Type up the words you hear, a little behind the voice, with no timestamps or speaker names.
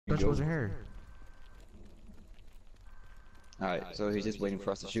Dutch wasn't here. Alright, so he's just waiting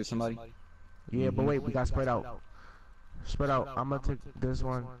for us to shoot somebody? Yeah, but wait, we got spread out. Spread out. I'm gonna take this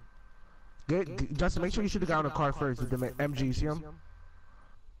one. Justin, make sure you shoot the guy on the car first with the MG. You see him?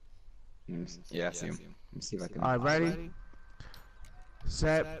 Yeah, I see him. Let me see if I can. Alright, ready?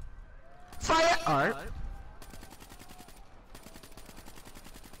 Set. Fire! Alright.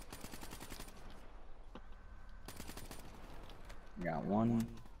 Got one.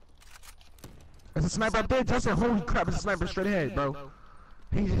 It's a sniper up there, Justin. Holy crap, it's a sniper straight ahead, bro.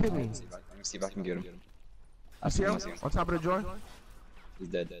 He hit me. Let me see if I can get him. I see him on top of the joint. He's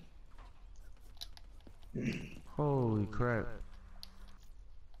dead. Holy crap.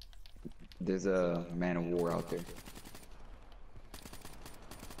 There's a man of war out there.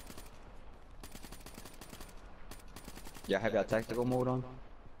 Yeah, have y'all tactical mode on?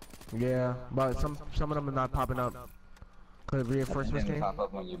 Yeah, but some of them are not popping up. Cause reinforcements They came. pop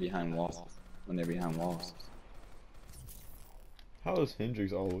up when you're behind walls. When they're behind walls. How is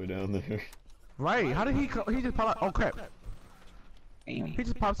Hendrix all the way down there? Right? How did he just pop out? Oh crap! Damn. He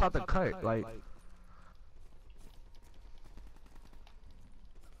just pops out the cut like.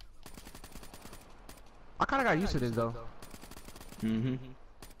 I kinda got used to this though. Cause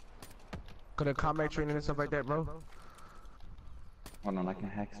the combat training and stuff like that, bro. Hold on, I can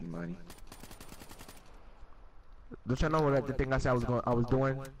hack somebody. Don't you know what the thing I said I was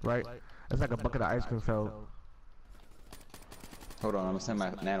doing, right? It's like a bucket of ice cream fell. Hold on, I'm gonna send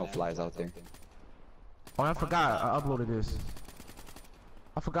my nano flies out there. Oh, I forgot. I uploaded this.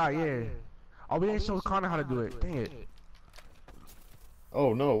 I forgot. Yeah. Oh, we didn't show Connor how to do it. Dang it.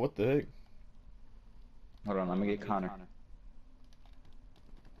 Oh no, what the heck? Hold on, I'm gonna get Connor.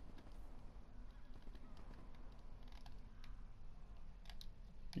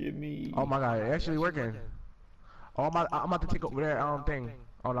 Give me. Oh my god, it's actually working. Oh, I'm about to take over there. Thing.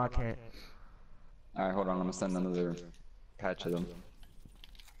 Oh no, I can't. Alright, hold on, I'm gonna send another patch of them.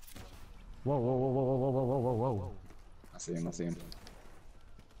 Whoa, whoa, whoa, whoa, whoa, whoa, whoa, whoa, whoa. I see him, I see him.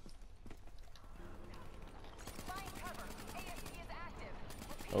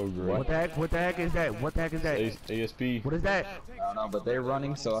 Oh great. What the heck? What the heck is that? What the heck is that? ASP. What is that? I don't know, but they're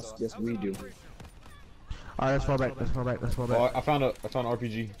running, so I guess we do. Alright, let's fall back. Let's fall back. Let's fall Oh, back. I found an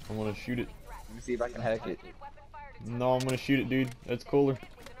RPG. I'm gonna shoot it. Let me see if I can hack it. No, I'm gonna shoot it, dude. That's cooler.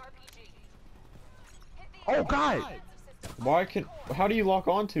 Oh god! Why can? How do you lock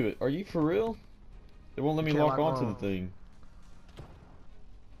onto it? Are you for real? It won't let me Can't lock lock onto on. the thing.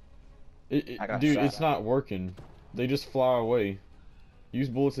 I got Dude, shot it's at. not working. They just fly away. Use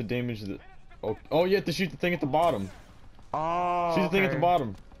bullets to damage the. Oh, you have to shoot the thing at the bottom. Oh. Shoot the thing at the okay.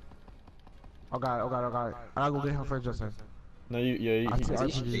 bottom. Oh god, oh god, oh god. I'll go get him first, Justin. No, yeah. I see- I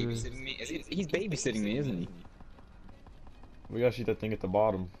Is see- he babysitting me? He's babysitting me, isn't he? We gotta shoot that thing at the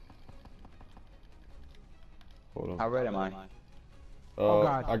bottom. Hold on. How red am I? Oh,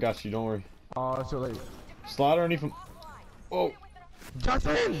 God. I got you. Don't worry. Oh, it's too late. Slide underneath him. Oh.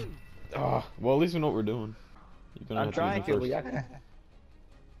 Justin! Well, at least we know what we're doing. You're gonna I'm have trying to to, do but it first. yeah.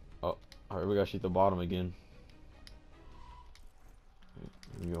 Oh, alright, we gotta shoot the bottom again.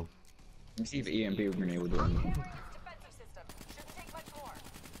 Here we go. Let me see if EMP grenade will do anything.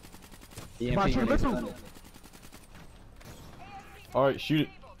 EMP Shoot, grenade's listen. done it. Alright, shoot it.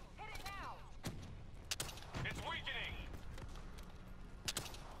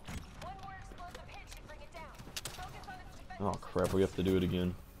 Oh crap, we have to do it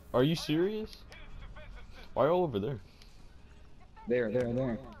again. Are you serious? Why all over there? There.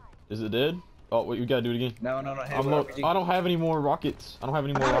 Is it dead? Oh wait, we gotta do it again. No. I'm low. I don't have any more rockets. I don't have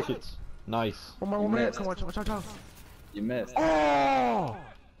any more rockets. Nice. One more. Come on, watch. You missed. Oh!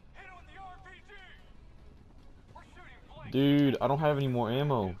 Dude, I don't have any more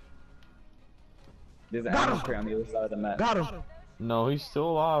ammo. There's an Got ammo him. crate on the other side of the map. Got him! No, he's still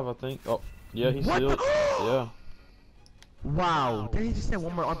alive, I think. Oh, yeah, he's What still. the- Yeah. Wow, they just said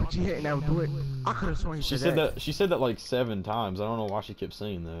one more RPG hit and that would do it. I could have sworn he She said that. She said that like 7 times. I don't know why she kept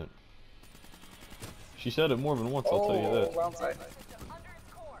saying that. She said it more than once. I'll tell you that. Wrong side.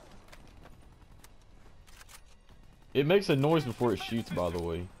 It makes a noise before it shoots, by the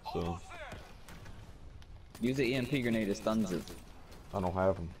way. So Use the EMP grenade, it stuns it. I don't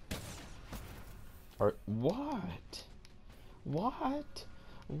have them. Alright, what? What?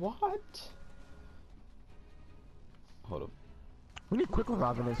 What? Hold up. We need quick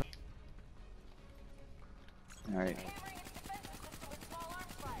revive in this. Alright.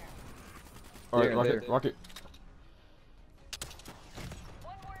 Alright, There, rocket, there. rocket.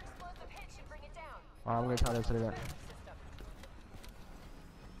 I'm gonna try to say that.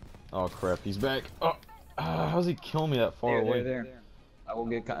 Oh crap, he's back. Oh, how's he killing me that far away? There. I will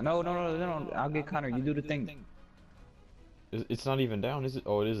get Connor. No. I'll get Connor. You do the thing. It's not even down, is it?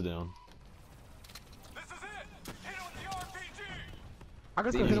 Oh, it is down. This is it. Hit him with the RPG. I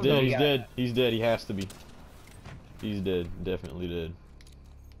guess He's He's him dead. though. He's dead. He's dead. He has to be. He's dead. Definitely dead.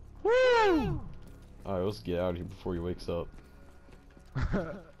 Woo! All right, let's get out of here before he wakes up.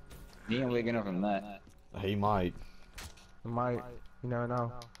 He ain't waking up from that. He might. Might. You never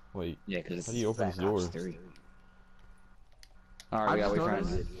know. Wait. Yeah, because How do you open this door? Alright, we I gotta just wait for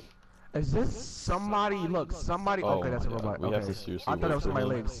noticed- him. Is this somebody? Look, somebody. Oh Okay, that's a my God, robot. we Okay. have to seriously I thought it was wait for somebody's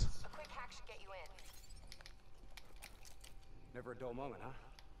him. legs. A quick hack should get you in. Never a dull moment, huh?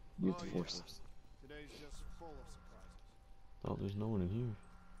 Use the force. Today's just full of surprises. Oh, there's no one in here.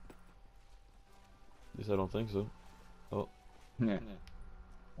 At least I don't think so. Oh, Yeah.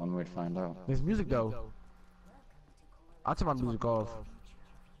 One way to find out. There's music though. I'll turn my music off.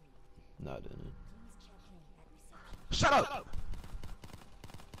 not in it. Shut up!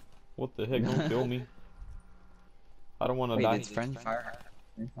 What the heck? Don't kill me. I don't want to Wait, die. did Friend Fire?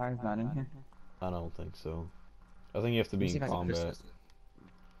 Friend Fire's not in here? I don't think so. I think you have to Let me be see in if I can combat. Christmas.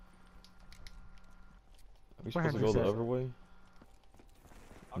 Are we What supposed to go the happens other way?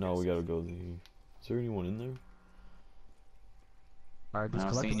 No, we gotta go the. Is there anyone in there? Alright, these I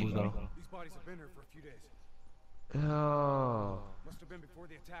don't see collectibles anything. though. These bodies have been here for a few days. Oh. Must have been before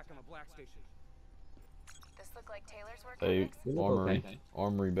the attack on the Black Station. This look like Taylor's work. Hey, Hendrix? look armory. okay.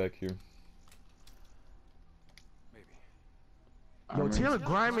 Armory back here. Maybe. Yo, Armory. Taylor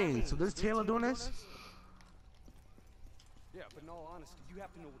grimy. So this Taylor doing this? Yeah, but in all honesty, you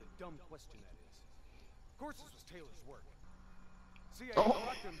have to know what a dumb question that is. Of course this was Taylor's work. CIA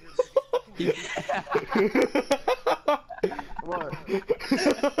brought them here because What?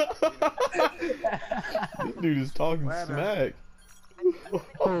 Dude is talking What happened? smack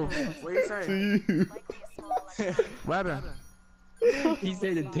Oh, what you to saying? you. Likely a small electronic. What happened? He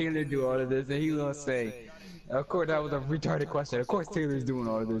said that Taylor do all of this, and he gonna say, of course that was a retarded question. Of course Taylor's doing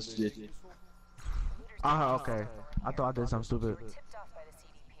all of this shit. Okay. I thought I did something stupid. Tipped off by the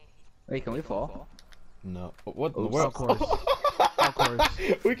CDP. Wait, can we fall? No. What the Oops. world? Of course. Of course.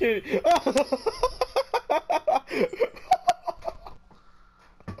 We can't.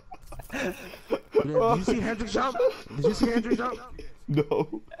 Did you see Hendrix jump? Did you see Hendrix jump?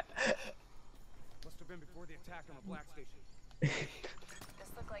 No. must have been before the attack on the Black Station. This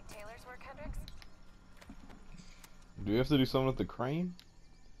look like Taylor's work, Hendrix? Do we have to do something with the crane?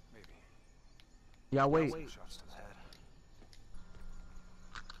 Maybe. Yeah, wait. Shots to the head.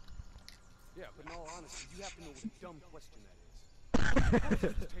 Yeah, but in all honesty, you have to know what a dumb question that is. Of course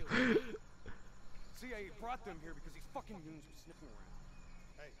it was Taylor's work. CIA brought them here because these fucking goons were sniffing around.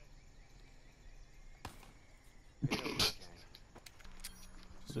 Hey, no, gang.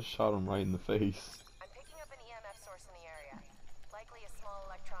 Just shot him right in the face. I'm picking up an EMF source in the area. Likely a small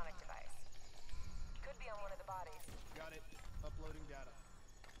electronic device. Could be on one of the bodies. Got it. Uploading data.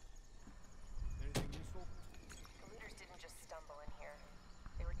 Anything useful? The looters didn't just stumble in here.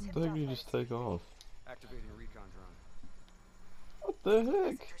 They were tipped They off can by just the take off. Activating a recon drone. What the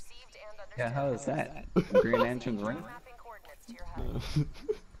heck? message received and understood. Yeah, how is that? Green Lantern's ring? Mapping coordinates to your HUD.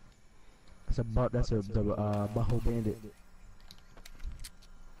 That's the Butthole Bandit.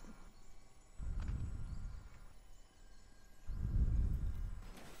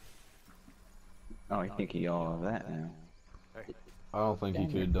 Oh, I think he all of that now. I don't think he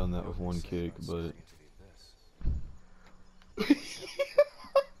could have done that with one kick, but he's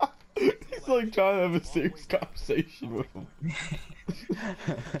like trying to have a serious conversation with him.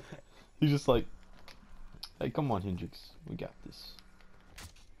 He's just like, "Hey, come on, Hendrix, we got this."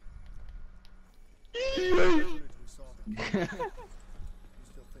 Footage we saw the you still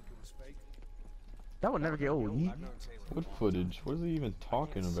think it was fake? That would never get old. Yeet. I've known Taylor. What footage? What is he even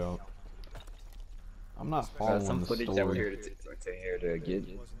talking about? I'm not following Some the footage that we're story. here to get.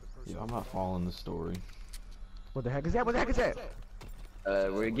 Yeah, I'm not following the story. What the heck is that? What the heck is that?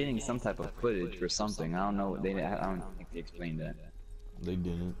 We're getting some type of footage for something. I don't know. I don't think they explained that. They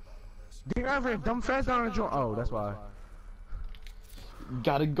didn't. They ever dumb fast down the joint. Oh, that's why.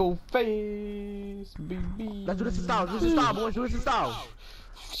 Gotta go fast, baby. Let's do this in style. Do this in style, boys. Do this in style.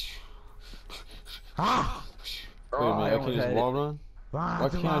 Ah! Wait a minute, I can just wall run? Why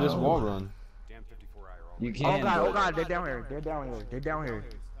can't I just wall run? Damn 54 IR. You Oh can. god, but- oh god, they're down here. They're down here. They're down here.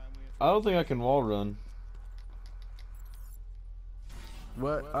 I don't think I can wall run.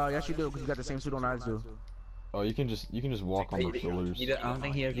 What? Yes you do, because you got the same suit on I do. Oh, you can just walk on the pillars. I don't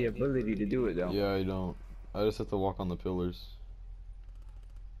think he has the ability to do it though. Yeah, I don't. I just have to walk on the pillars.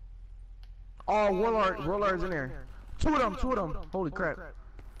 Oh, Warlord's in there. Two of them. Holy crap.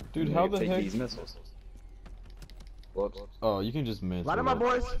 Dude, You how can the take heck? these missiles. Whoops. Oh, you can just mention. Light up my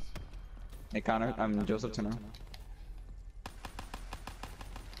boys. Hey Connor, I'm Joseph Turner.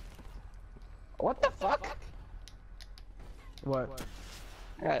 What the fuck? What?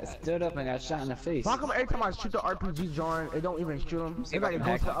 I got stood up and got shot in the face. How come every time I shoot the RPG joint, it don't even shoot him? It like it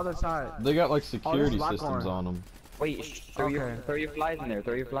goes to the other side. They got like Oh, security lock systems on them. Wait, throw Okay. your flies in there.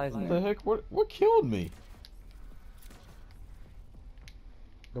 Throw your flies in What the there. heck? What killed me?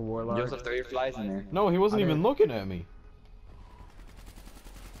 The warlord. Joseph, throw your flies in there. No, he wasn't I even did. looking at me.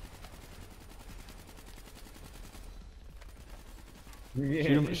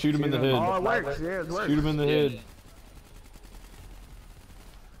 Shoot him in the head. Oh, it works. Yeah, it works. Shoot him in the head.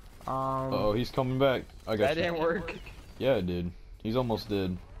 Um. Uh oh, he's coming back. I got That you. didn't work. Yeah, it did. He's almost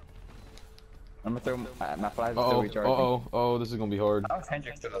dead. I'm gonna throw my flies Uh still oh, recharging. oh, this is gonna be hard. How's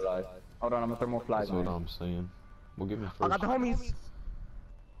Hendrick still alive? Hold on, I'm gonna throw more flies That's in what there. I'm saying. Well, get me I first. got the homies.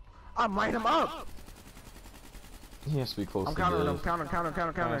 I'm lighting him up. He has to be close I'm to countering him. death. Counter.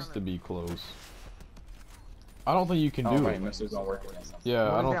 Has to be close. I don't think you can Oh, do right, it. missiles don't work against them. Yeah,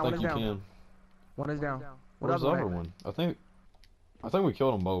 One I is don't down, think one you is down. can. One is down. What Where's the other other one? I think we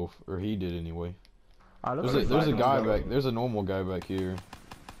killed them both, or he did anyway. There's a guy back. There's a normal guy back here.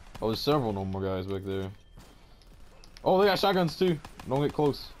 Oh, there's several normal guys back there. Oh, they got shotguns too. Don't get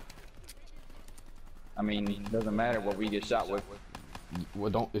close. I mean, it doesn't matter what we get shot with.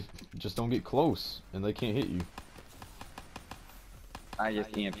 Well, just don't get close, and they can't hit you. I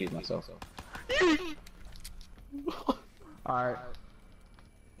just EMP'd myself. Alright.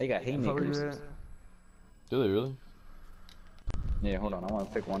 They got haymakers. Do they really? Yeah, hold on, I want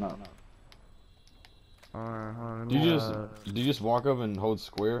to pick one up. Alright, Do you just walk up and hold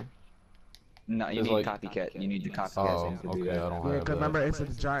square? No, you It's need like- copycat. You need the copycat Oh, thing to okay. do I that. don't Yeah, have cause that. remember it's a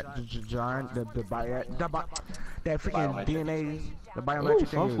giant, that freaking DNA, the biometric thing.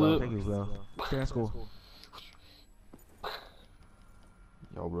 front flip. Thank you, bro. That's cool.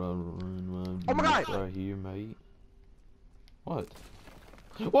 Yo, bro, Oh my God! right here, mate. What?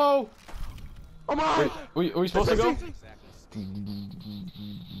 Whoa! Oh my God! Are we supposed to go?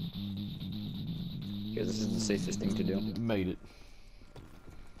 Because this is the safest thing to do. Made it.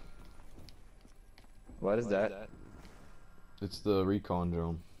 What is that? It's the recon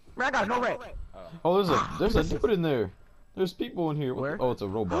drone. Man, I got no red. Oh, there's a dude in there. There's people in here. What Where? the- oh, it's a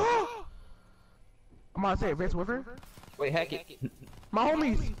robot. I'm gonna say advanced warfare. Wait, hack it. My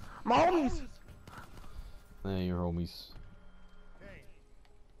homies. Hey, your homies. Hey,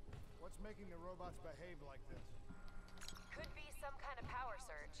 what's making the robots behave like this? Could be some kind of power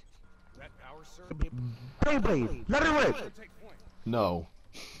surge. That power surge. Beyblade. Let it rip. Take point. No.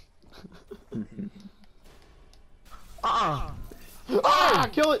 Ah!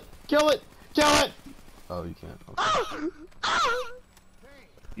 Kill it! Kill it! Kill it! Oh, you can't. Okay.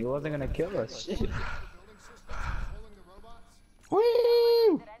 He wasn't gonna kill us. Shit. The building systems controlling the robots?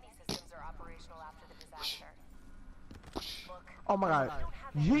 Woo! That any systems are operational after the disaster. Look, Oh my God. I don't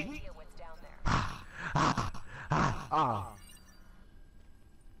have any Yeet. idea what's down there. Ah.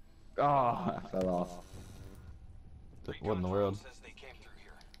 Oh, I fell off. What in the world? Says they came through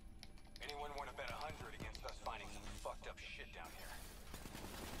here. Anyone want to bet 100 against us finding some fucked up shit down here?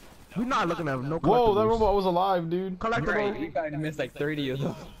 We're not looking at no collectibles. Whoa, that robot was alive, dude. Collectible. Right, you guys missed like 30 of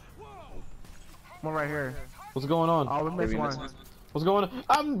them. One right here. What's going on? Oh, we missed we one. missed one. What's going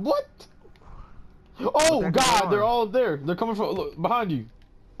on? What? Oh the heck is God, going they're on? all up there. They're coming from look, behind you.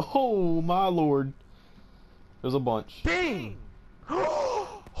 Oh my lord. There's a bunch. Dang.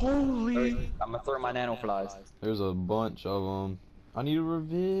 Holy. I'm gonna throw my nano flies. There's a bunch of them. I need a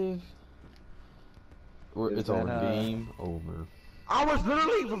revive. Or Is it's our that, game over. I was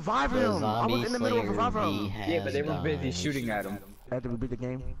literally reviving him. I was in the middle of reviving him. Yeah, but they were busy shooting at him. After we beat the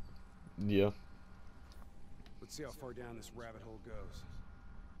game. Yeah. Let's see how far down this rabbit hole goes.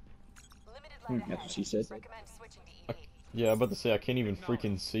 Limited light That's ahead. what she said. Recommend switching to E8. Yeah, I'm about to say I can't even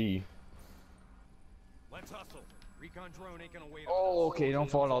freaking see. Let's hustle. Recon drone ain't gonna wait. Oh, okay, don't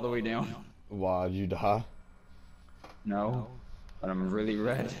fall all the way down. Why'd you die? No, but I'm really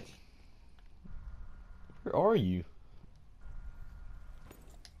red. Where are you?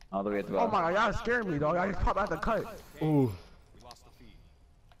 All the way at the Oh bottom. my God, y'all scared me, dog. I just popped out the cut. Ooh. We lost the feed.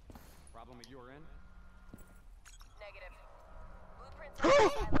 Problem at your end? Negative. Blueprints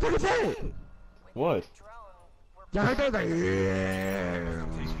are What the heck is that? What? drone. We're Y'all heard that? Like,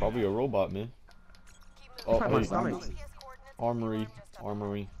 yeah. It's probably a robot, man. keep Oh, Probably my hey. stomach. GPS coordinates Armory. just up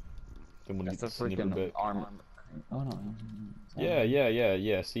Armory. Someone That's a needs to sniper freaking back. armor. Oh no.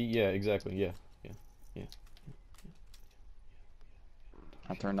 Yeah. See, yeah, exactly. Yeah.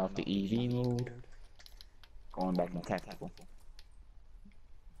 I turned off the EV mode. Going back to tactical.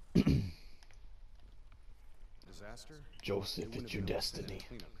 Design disaster, Joseph, it's your destiny.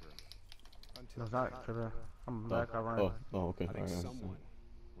 No, it's not. I'm back. I ran. Oh, okay. I think Alright. someone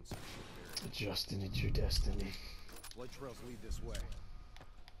wants that shit buried. Justin, it's your destiny. Blood trails lead this way.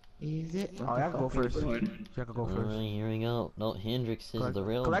 Is it? Oh, I can go first. You can go first. Alright, here we go. No, Hendrix is the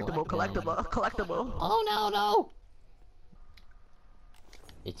real Collectible, black guy. collectible. Oh no, no!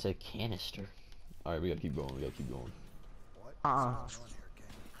 It's a canister. Alright, we gotta keep going. What?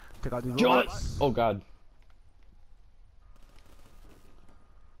 Take out these Kill it! robots. Oh god.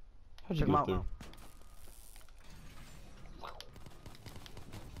 How'd you Check 'em get out. through?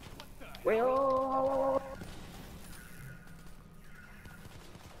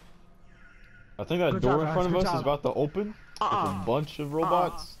 I think that Good door job, in guys, front of good us is job. about to open with a bunch of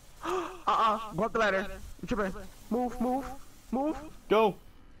robots. Go up the ladder. You tripping? Move. Go!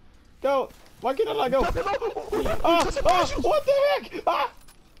 Go! Why can't I not go? What the heck? Ah!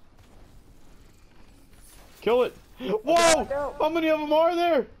 Kill it! Whoa! How many of them are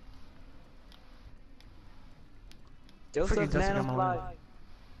there? Joseph Freaking Jessica Nanofly.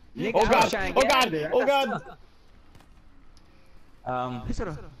 Nigga, Oh I was god! trying to Oh get out god! of there. Oh god! He said,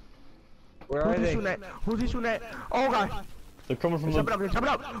 Where are they? Who's he shooting at? Oh god. They're coming from Jump it the. up, jump it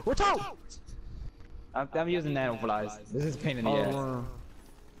up. Watch out. I'm using nanoflies. This is a pain in the ass.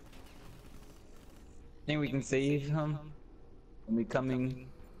 Think we can save him from becoming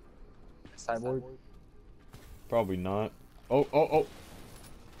cyborg? Probably not. Oh!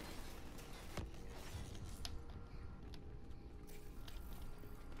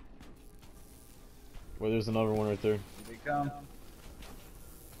 Well, there's another one right there. Here they come.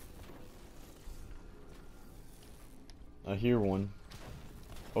 I hear one.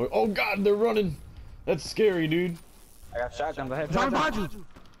 Oh god, they're running! That's scary, dude. I got shotguns. I have John shotguns. behind you.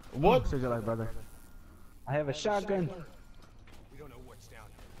 What? Save your life, brother. I have a shotgun. We don't know what's down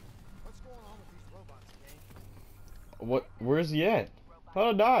here. What's going on with these robots, gang? What? Where's he at?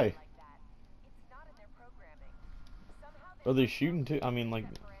 How'd I die? Like that. It's not in their programming. Somehow Are they shooting too? I mean, like,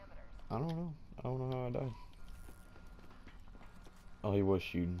 set parameters. I don't know. I don't know how I died. Oh, he was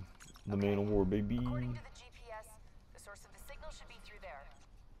shooting. The man of war, baby. According to the GPS, the source of the signal should be through there.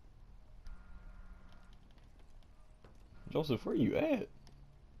 Joseph, where you at?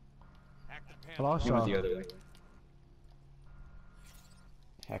 Hack the I panel. lost He went y'all. the other way.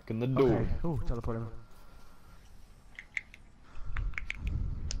 Hacking the door. Okay. Ooh, teleport him.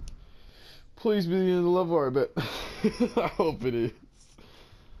 Please be the end of the level, I bet. I hope it is.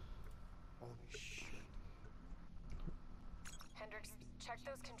 Holy shit. Hendrix, check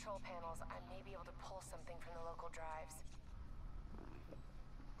those control panels. I may be able to pull something from the local drives.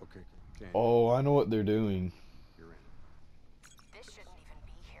 Okay, okay. Oh, I know what they're doing. You're in. This shouldn't even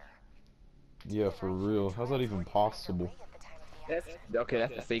be here. Yeah, for real. How's that even possible? At the time of the That's okay.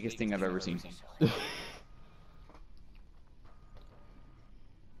 That's the fakest thing I've ever seen.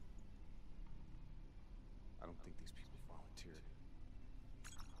 I don't think these people volunteered.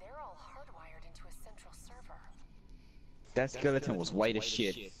 They're all hardwired into a central server. That skeleton was white as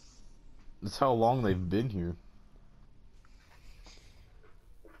shit. That's how long they've been here.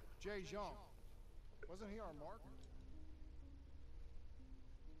 Jay Jean. Wasn't he our mark?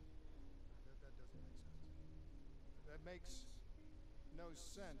 That doesn't make sense. That makes no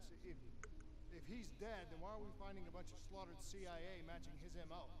sense. If he's dead, then why are we finding a bunch of slaughtered CIA matching his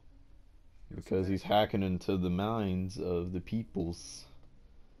MO? Because he's hacking into the minds of the peoples.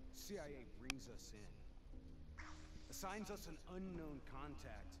 CIA brings us in, assigns us an unknown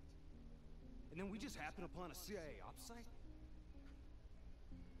contact, and then we just happen upon a CIA ops site?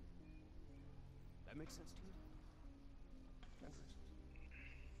 That makes sense to you? Hendrix.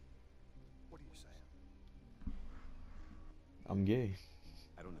 What are you saying? I'm gay.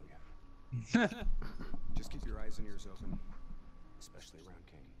 I don't know yet. Just keep your eyes and ears open, especially around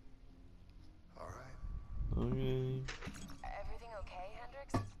Kane. All right. Okay. Everything okay,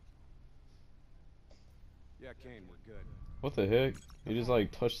 Hendrix? Yeah, Kane, we're good. What the heck? He just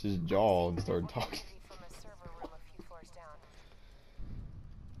like touched his jaw and started talking. From a server room a few floors down.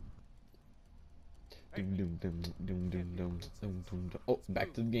 Oh,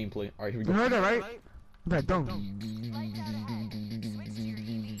 back to the gameplay. Alright, here we You go. heard that, right? That don't.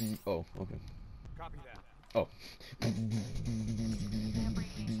 Oh, okay. Copy that. Oh.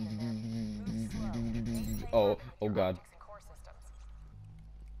 Oh, oh god.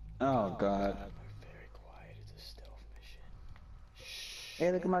 Oh god. Very quiet, it's a stealth mission.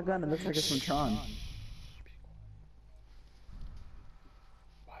 Hey, look at my gun. It looks like it's from Tron.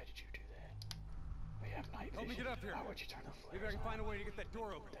 Why did you do that? We have night Help me vision. get up here. Why would you turn the Maybe I flares can on? find a way to get that door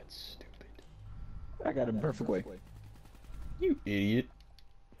open. That's stupid. I got a perfect way. You idiot.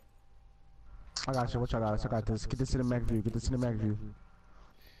 I got you. What y'all got? I got this. Get this cinematic view. Get the cinematic view.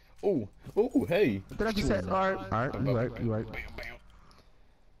 Oh, oh, hey. What did I just say? Alright, you right, you right.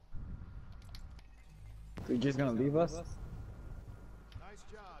 So you're just gonna leave us? Nice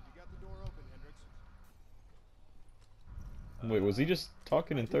job. You got the door open, Hendricks. Wait, was he just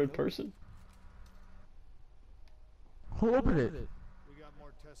talking in third person? Who opened it? We got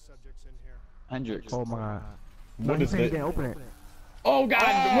more test subjects in here. Hendricks. Oh my god. What He is said he that? didn't open it. Oh god,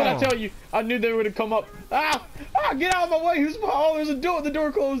 what'd I tell you? I knew they would have come up. Ah! Ah, get out of my way! Who's oh, there's a door, the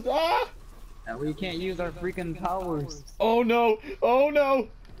door closed. Ah! And we can't use our freaking powers. Oh no! Oh no!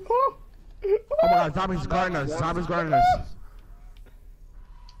 Oh, Oh my god, zombies guarding us. Zombies guarding us.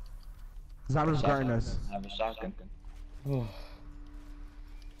 Zombies guarding us. I have a shotgun. oh.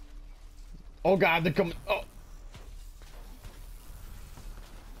 Oh god, they're coming. Oh.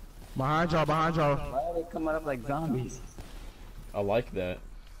 Behind y'all, behind y'all. Why are they coming up like zombies? I like that.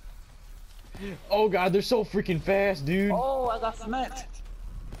 Oh god, they're so freaking fast, dude. Oh, I got smacked.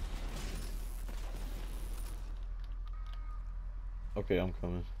 Okay, I'm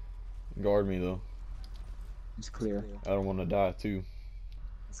coming. Guard me though. It's clear. I don't want to die too.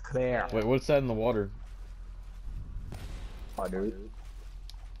 It's clear. Wait, what's that in the water? Oh, dude.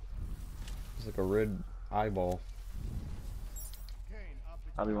 It's like a red eyeball. Kane, up to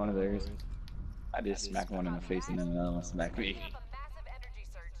Probably one of theirs. I just smacked one in the face and then another one smacked me. We have a massive energy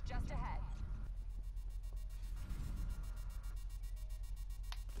surge just ahead.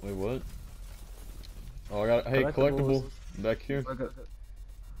 Wait, what? Oh, I got. Hey, collectible back here. It's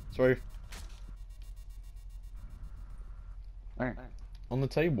right here. Where? On the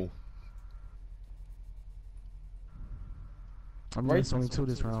table. I'm right. It's only 2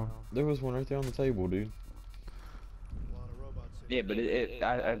 this round. There was one right there on the table, dude. a lot of robots in Yeah, but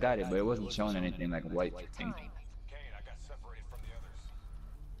I got it, but it wasn't showing anything like a white thing. Kane, I got separated from the others.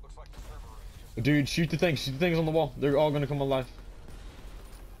 Looks like the server room is Dude, shoot the things. Shoot the things on the wall. They're all gonna come alive.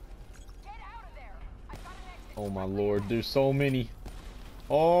 Get out of there! I've got an exit. Oh my lord, there's so many.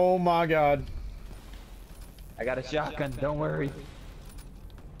 Oh my god. I got a shotgun, don't worry.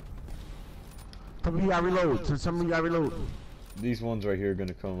 Some of you gotta reload. Some of you gotta reload. These ones right here are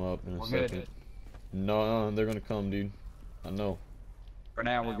gonna come up in a second. No, they're gonna come, dude. I know. For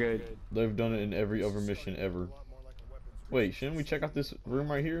now, we're good. They've done it in every other mission ever. a lot more like a weapons Wait, shouldn't we check out this room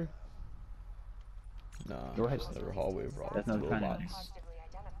right here? Nah, Go ahead. it's another hallway of That's not kind of robots. nice. Positively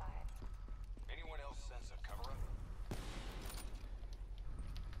identified. anyone else sense a cover up?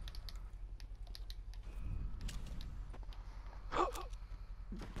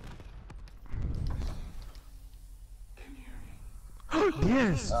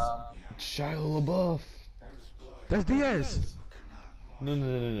 Diaz. Shia LaBeouf. That's Diaz. No,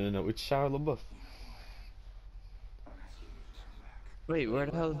 it's Shia LaBeouf. Wait, where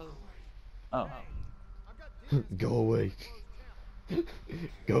the hell? Oh. Go away.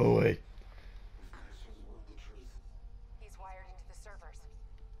 Go away. He's wired into the servers.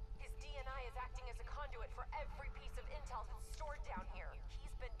 His DNI is acting as a conduit for every piece of intel that's stored down here.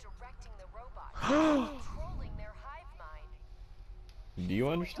 He's been directing the robots, controlling their hive mind. Do you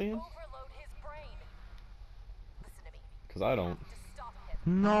understand? Overload his brain. Listen to me. Cause I don't. To stop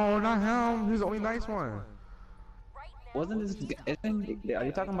him. No, not him. He's the only nice one. Right now, Wasn't this? Are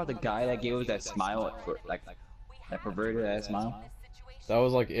you talking about the guy that gave us that smile for like that perverted ass smile? this situation. That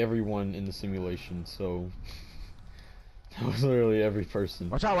was like everyone in the simulation, so that was literally every person.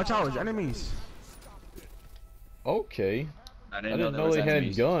 Watch out, watch out. There's enemies. Okay. I I didn't know they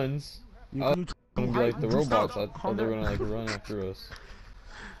had guns. You, I you was gonna be like the Just robots. stop. I Calm thought they were down. gonna like run after us.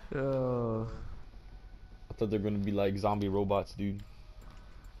 I thought they were gonna be like zombie robots, dude. The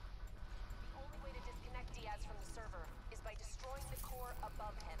only way to disconnect Diaz from the server is by destroying the core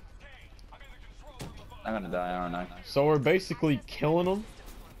above him. I'm gonna die, aren't I? So we're basically killing them?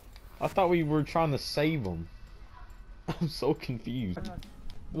 I thought we were trying to save them. I'm so confused.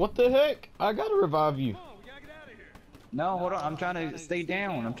 What the heck? I gotta revive you. No, hold on. I'm trying to stay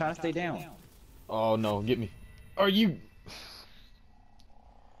down. I'm trying to stay down. Oh no, get me. Are you?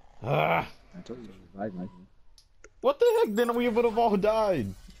 Ah. I told you to revive me. What the heck? Then we would have all died.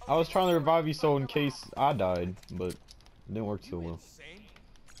 I was trying to revive you so in case I died, but it didn't work so well.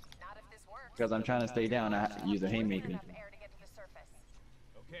 Not if this works. Because I'm trying to stay down. I use a haymaker. Enough air to get to the surface.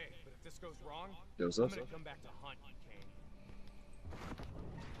 Okay, but if this goes wrong, Those I'm us? gonna come back to hunt you, Kane.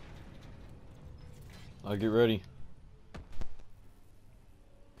 I'll get ready.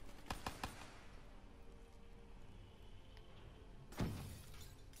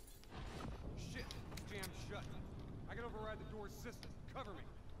 Shit, it's jammed shut. I can override the door's system. Cover me.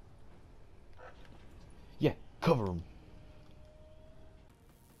 Yeah, cover him.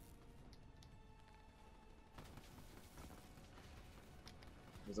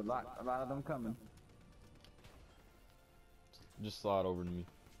 a lot of them coming. Just slide over to me.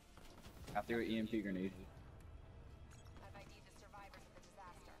 I threw an EMP grenade. I've ID'd the survivors of the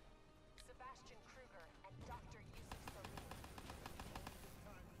disaster. Sebastian Kruger and Dr. Yusuf Salim.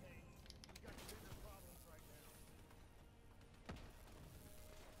 Time, Kane. You got bigger problems right now.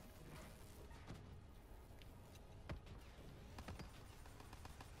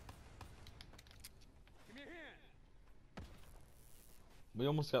 Give me a hand. We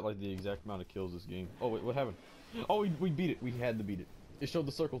almost got like the exact amount of kills this game. Oh wait, what happened? Oh, we beat it. We had to beat it. It showed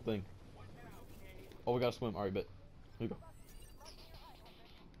the circle thing. Oh, we gotta swim. Alright, bet. Here we go.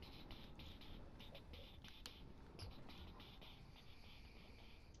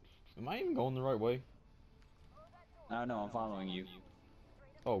 Am I even going the right way? I don't know, I'm following you.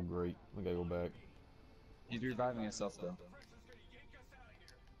 Oh, great. We gotta go back. He's reviving himself though.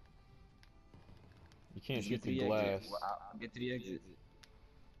 You can't Just shoot the glass. exit. Well, get to the exit.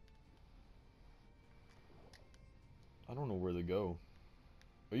 I don't know where to go.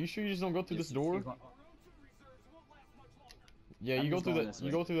 Are you sure you just don't go through this door? Yeah, you go through that. You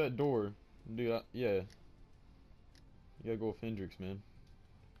go through that door. Do that. Yeah. You gotta go with Hendrix, man.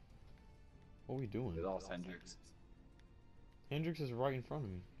 What are we doing? We lost Hendrix. Hendrix is right in front of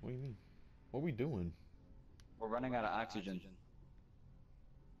me. What do you mean? What are we doing? We're running out of oxygen.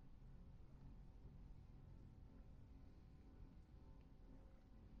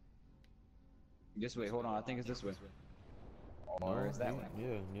 This way, hold on, I think it's this way. Or is that way?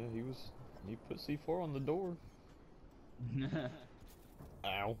 Yeah, he put C4 on the door.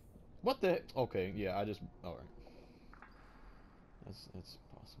 Ow. What the heck? Okay, yeah, alright. That's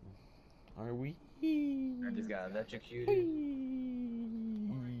possible. Are we? I just got electrocuted.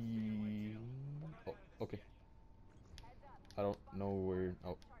 Oh, okay. I don't know where.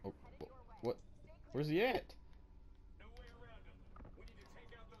 Oh, what? Where's he at? No way around him. We need to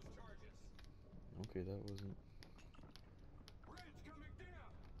take out those charges. Okay, that wasn't. Bridge coming down.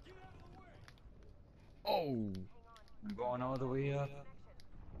 Get out of the way. Oh! I'm going all the way up.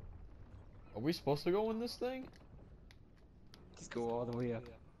 Are we supposed to go in this thing? Just go all the way up.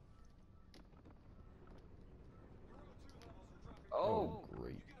 Oh!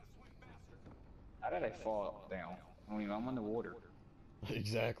 Great. How did I fall down? I mean, I'm underwater.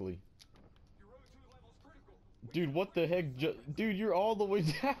 Exactly. Dude, what the heck? Dude, you're all the way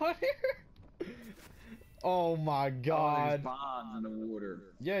down here? Oh my god. Oh, there's bombs in the water.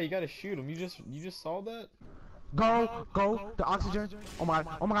 Yeah, you gotta shoot them. You just saw that? Go, the oxygen. Oh my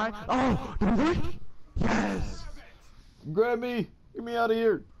god. Oh, did we do it? Yes. Grab me. Get me out of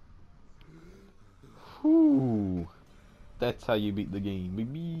here. Whew. That's how you beat the game,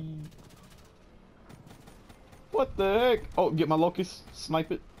 baby. What the heck? Oh, get my locust.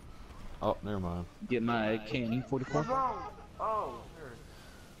 Snipe it. Oh, never mind. Get my KN-44. Oh.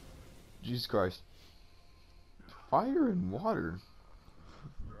 Jesus Christ. Fire and water.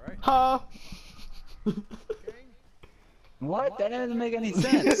 Right. Huh? What? That doesn't make any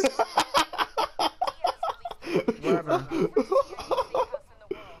sense.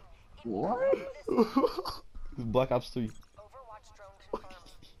 What? Black Ops 3. Overwatch drone confirmed.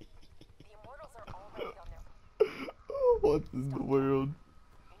 The Immortals are already on their way. What in the world?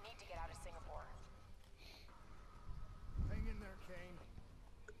 We need to get out of Singapore. Hang in there, Kane.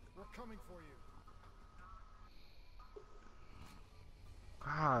 We're coming for you.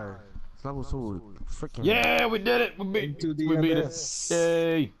 God, this level so freaking. Yeah, we did it. We beat it.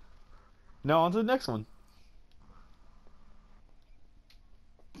 Yay. Now on to the next one.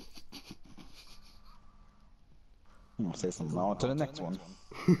 I'll say something. On to the next one.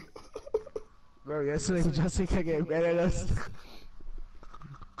 Bro, yesterday Justin kept getting mad at us.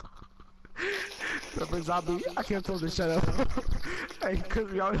 Remember Zombie? I can't tell him to shut up. Hey,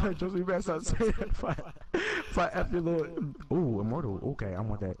 cause y'all know Josie mess up saying that for F your little. Ooh, immortal. Okay, I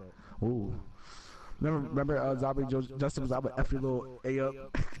want that. Ooh. Remember Zombie Justin was out with F your little A up.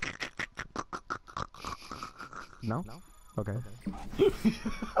 No? Okay.